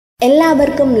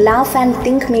എല്ലാവർക്കും laugh and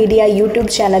think media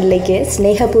YouTube ചാനലിലേക്ക്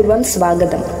സ്നേഹപൂർവ്വം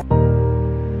സ്വാഗതം.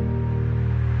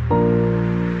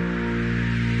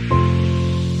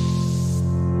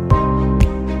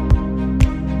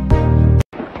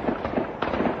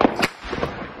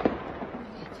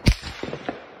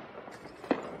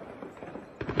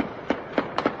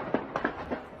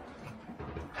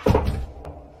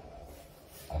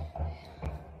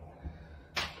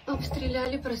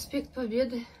 Обстреляли проспект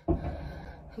Победы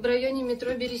в районе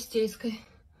метро Берестейской.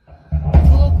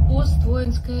 Блокпост,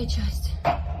 воинская часть.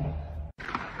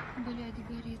 Блядь,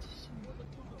 горит все.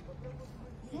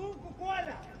 Сумку,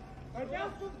 Коля! Поднял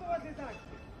сумку возле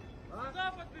тачки? Куда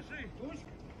подпиши?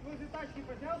 Ручку возле тачки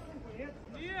поднял сумку, нет?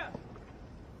 Нет!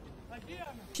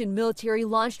 Russian military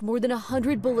launched more than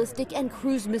 100 ballistic and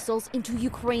cruise missiles into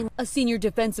Ukraine. A senior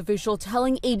defense official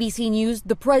telling ABC News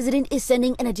the president is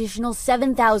sending an additional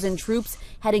 7,000 troops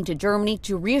heading to Germany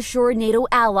to reassure NATO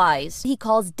allies. He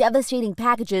calls devastating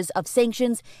packages of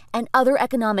sanctions and other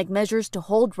economic measures to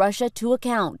hold Russia to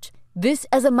account. This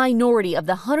as a minority of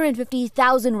the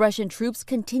 150,000 Russian troops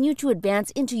continue to advance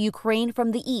into Ukraine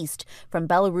from the east, from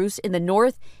Belarus in the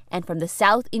north, and from the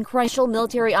south in crucial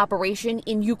military operation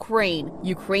in Ukraine.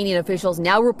 Ukrainian officials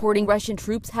now reporting Russian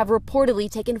troops have reportedly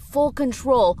taken full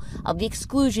control of the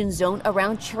exclusion zone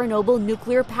around Chernobyl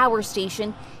nuclear power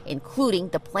station, including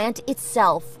the plant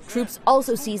itself. Troops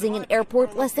also seizing an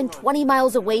airport less than 20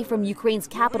 miles away from Ukraine's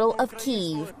capital of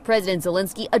Kyiv. President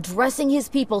Zelensky addressing his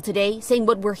people today, saying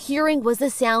what we're hearing was the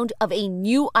sound of a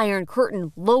new Iron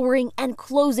Curtain lowering and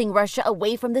closing Russia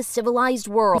away from the civilized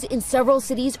world. In several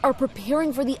cities are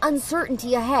preparing for the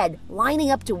uncertainty ahead, lining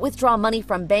up to withdraw money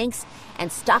from banks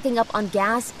and stocking up on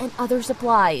gas and other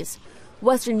supplies.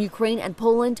 Western Ukraine and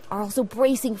Poland are also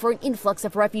bracing for an influx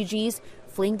of refugees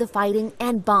fleeing the fighting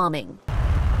and bombing.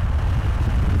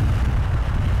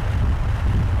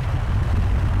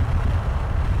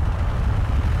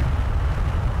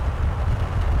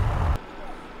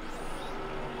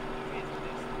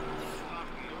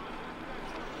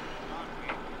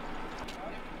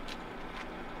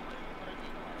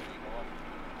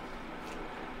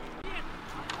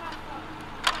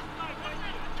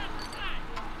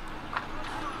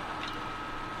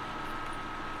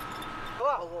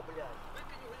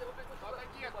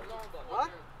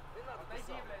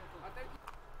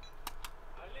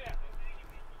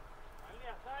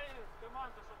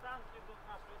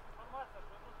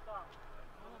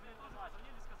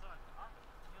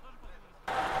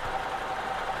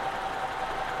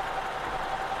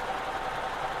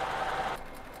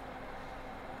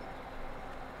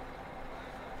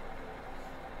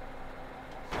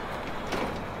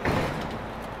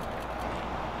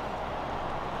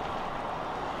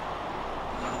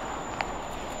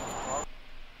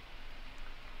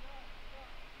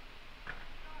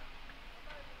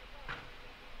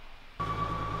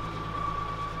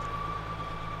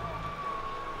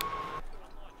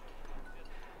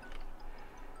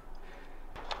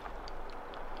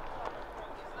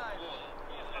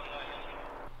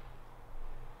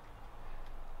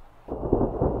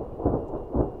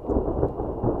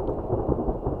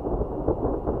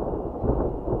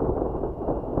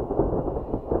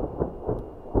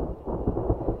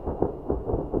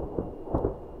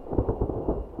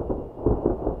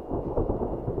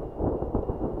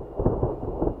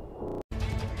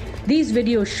 These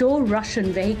videos show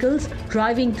Russian vehicles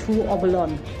driving through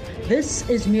Obolon. This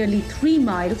is merely 3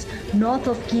 miles north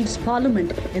of Kyiv's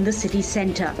parliament in the city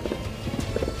center.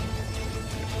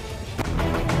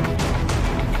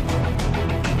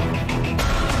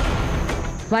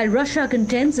 While Russia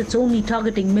contends it's only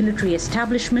targeting military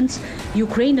establishments,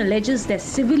 Ukraine alleges their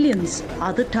civilians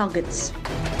are the targets.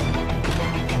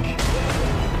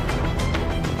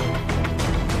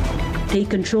 Take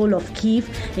control of Kyiv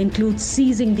includes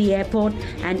seizing the airport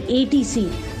and ATC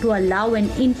to allow an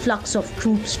influx of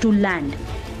troops to land.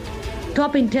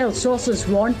 Top intel sources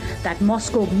warn that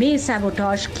Moscow may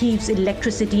sabotage Kyiv's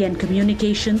electricity and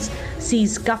communications,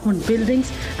 seize government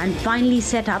buildings, and finally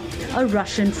set up a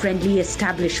Russian-friendly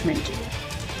establishment.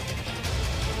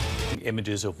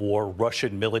 Images of war,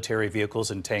 Russian military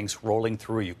vehicles and tanks rolling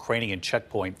through a Ukrainian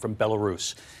checkpoint from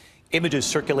Belarus. Images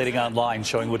circulating online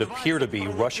showing what appear to be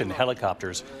Russian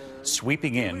helicopters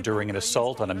sweeping in during an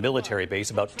assault on a military base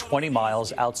about 20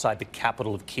 miles outside the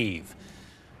capital of Kyiv.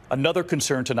 Another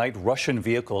concern tonight, Russian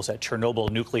vehicles at Chernobyl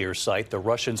nuclear site. The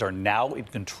Russians are now in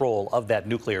control of that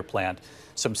nuclear plant,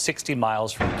 some 60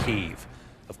 miles from Kyiv.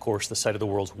 Of course, the site of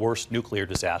the world's worst nuclear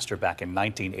disaster back in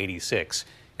 1986,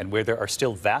 and where there are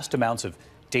still vast amounts of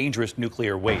dangerous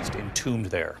nuclear waste entombed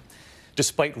there.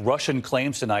 Despite Russian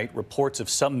claims tonight, reports of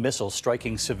some missiles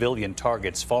striking civilian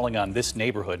targets falling on this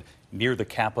neighborhood near the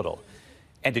capital.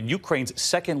 And in Ukraine's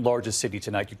second largest city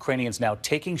tonight, Ukrainians now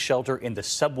taking shelter in the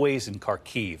subways in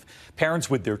Kharkiv.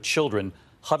 Parents with their children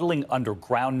huddling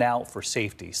underground now for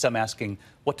safety. Some asking,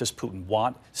 what does Putin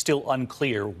want? Still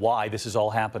unclear why this is all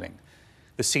happening.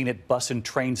 The scene at bus and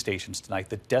train stations tonight,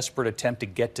 the desperate attempt to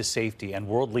get to safety, and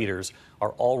world leaders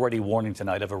are already warning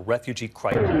tonight of a refugee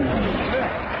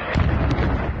crisis.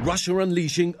 Russia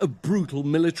unleashing a brutal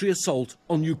military assault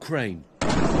on Ukraine,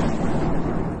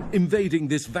 invading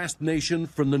this vast nation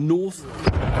from the north,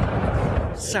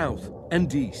 south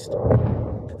and east.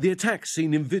 The attacks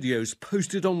seen in videos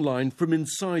posted online from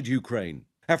inside Ukraine.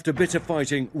 After bitter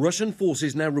fighting, Russian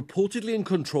forces now reportedly in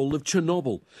control of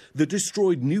Chernobyl, the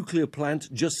destroyed nuclear plant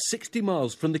just 60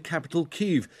 miles from the capital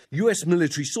Kyiv. US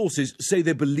military sources say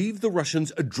they believe the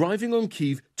Russians are driving on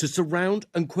Kyiv to surround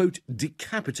and, quote,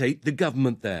 decapitate the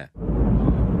government there.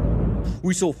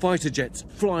 We saw fighter jets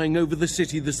flying over the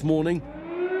city this morning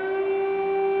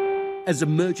as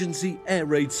emergency air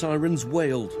raid sirens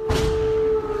wailed.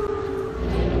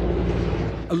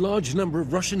 A large number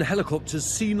of Russian helicopters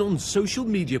seen on social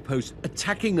media posts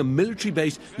attacking a military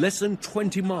base less than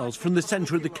 20 miles from the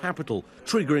center of the capital,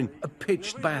 triggering a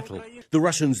pitched battle. The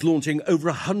Russians launching over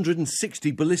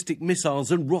 160 ballistic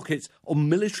missiles and rockets on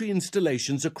military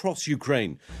installations across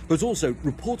Ukraine, but also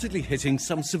reportedly hitting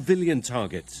some civilian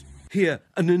targets. Here,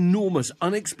 an enormous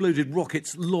unexploded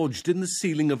rocket's lodged in the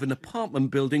ceiling of an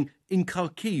apartment building in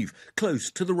Kharkiv, close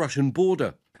to the Russian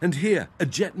border. And here, a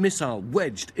jet missile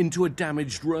wedged into a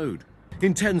damaged road.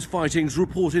 Intense fightings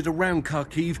reported around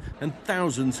Kharkiv, and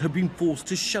thousands have been forced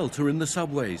to shelter in the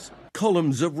subways.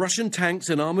 Columns of Russian tanks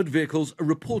and armoured vehicles are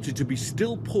reported to be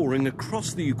still pouring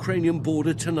across the Ukrainian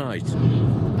border tonight.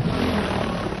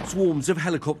 Swarms of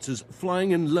helicopters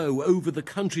flying in low over the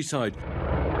countryside,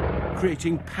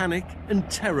 creating panic and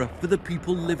terror for the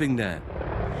people living there.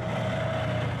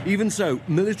 Even so,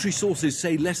 military sources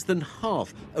say less than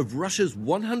half of Russia's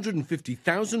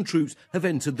 150,000 troops have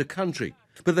entered the country.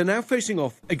 But they're now facing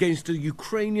off against a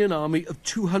Ukrainian army of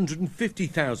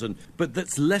 250,000, but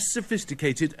that's less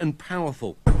sophisticated and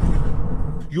powerful.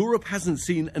 Europe hasn't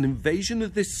seen an invasion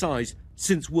of this size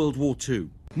since World War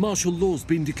II. Martial law's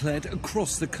been declared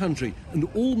across the country, and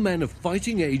all men of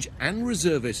fighting age and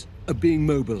reservists are being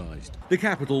mobilised. The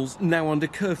capital's now under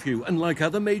curfew, and like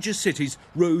other major cities,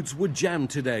 roads were jammed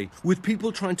today, with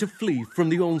people trying to flee from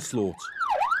the onslaught.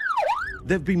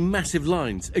 There have been massive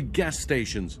lines at gas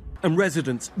stations, and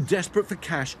residents desperate for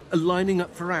cash are lining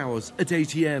up for hours at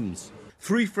ATMs.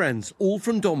 Three friends, all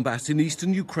from Donbass in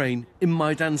eastern Ukraine, in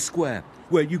Maidan Square,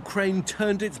 where Ukraine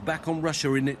turned its back on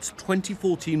Russia in its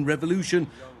 2014 revolution,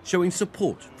 showing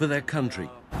support for their country.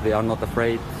 We are not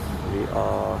afraid. We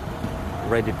are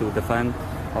ready to defend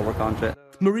our country.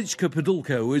 Marichka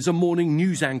Podolko is a morning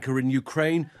news anchor in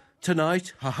Ukraine.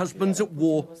 Tonight, her husband's at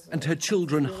war and her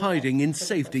children hiding in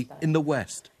safety in the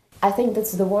West. I think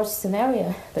that's the worst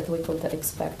scenario that we could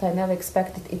expect. I never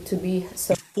expected it to be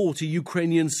so. 40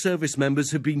 Ukrainian service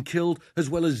members have been killed, as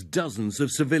well as dozens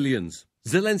of civilians.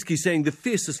 Zelensky saying the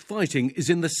fiercest fighting is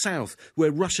in the south,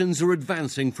 where Russians are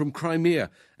advancing from Crimea,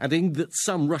 adding that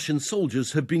some Russian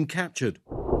soldiers have been captured.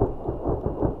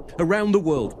 Around the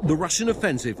world, the Russian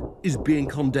offensive is being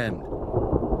condemned.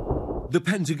 The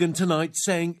Pentagon tonight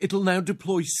saying it'll now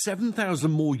deploy 7,000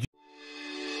 more